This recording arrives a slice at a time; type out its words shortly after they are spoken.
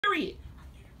Period.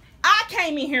 I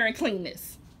came in here and cleaned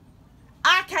this.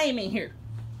 I came in here.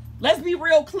 Let's be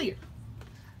real clear.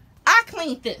 I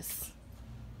cleaned this.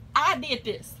 I did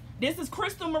this. This is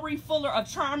Crystal Marie Fuller of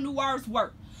Charm Noir's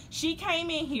work. She came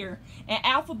in here and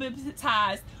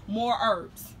alphabetized more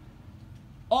herbs.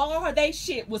 All of their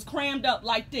shit was crammed up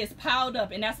like this, piled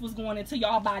up, and that's what's going into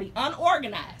y'all body.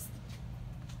 Unorganized.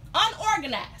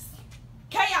 Unorganized.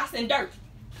 Chaos and dirt.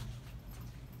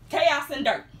 Chaos and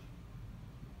dirt.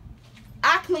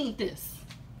 I cleaned this.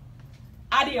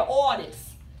 I did all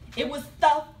this. It was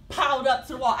stuff piled up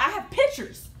to the wall. I have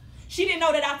pictures. She didn't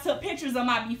know that I took pictures of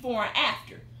my before and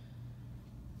after.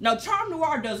 No, Charm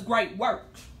Noir does great work.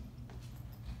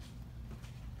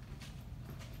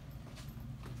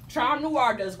 Charm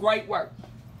Noir does great work.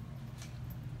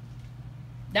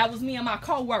 That was me and my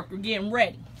co-worker getting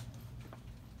ready.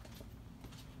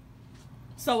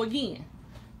 So again,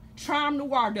 Charm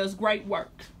Noir does great work.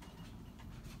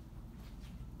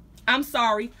 I'm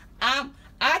sorry. I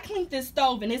cleaned this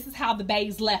stove and this is how the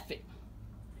bays left it.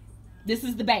 This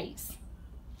is the bays.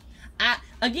 I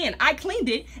cleaned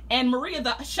it, and Maria,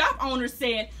 the shop owner,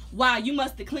 said, wow, you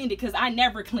must have cleaned it because I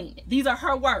never cleaned it. These are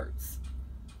her words.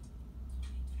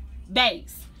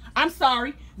 Bays. I'm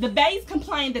sorry. The bays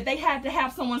complained that they had to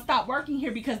have someone stop working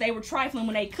here because they were trifling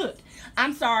when they cooked.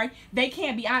 I'm sorry. They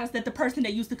can't be honest that the person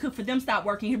that used to cook for them stopped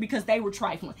working here because they were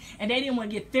trifling. And they didn't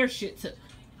want to get their shit took.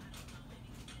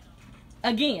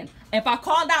 Again, if I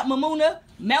called out Mamuna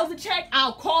Melzacek,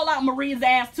 I'll call out Maria's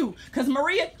ass too. Because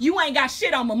Maria, you ain't got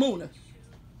shit on Mamuna.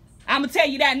 I'm going to tell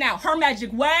you that now. Her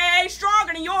magic way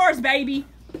stronger than yours, baby.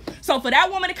 So for that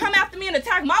woman to come after me and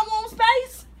attack my womb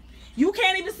space, you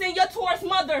can't even send your Taurus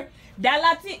mother.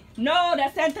 That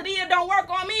Santeria don't work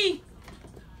on me.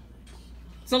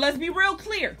 So let's be real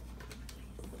clear.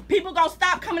 People gonna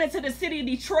stop coming into the city of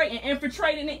Detroit and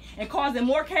infiltrating it and causing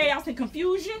more chaos and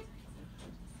confusion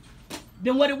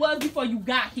than what it was before you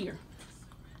got here.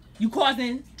 You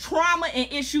causing trauma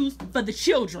and issues for the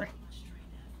children.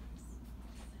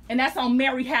 And that's on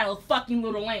Mary Had a Fucking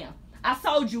Little Lamb. I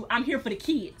told you I'm here for the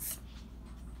kids.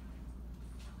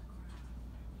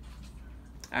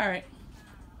 All right.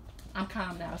 I'm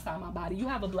calm now inside my body. You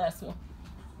have a blessed one.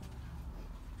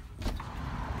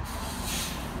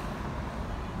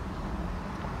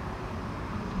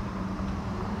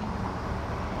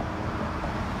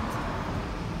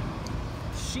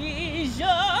 She's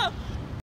your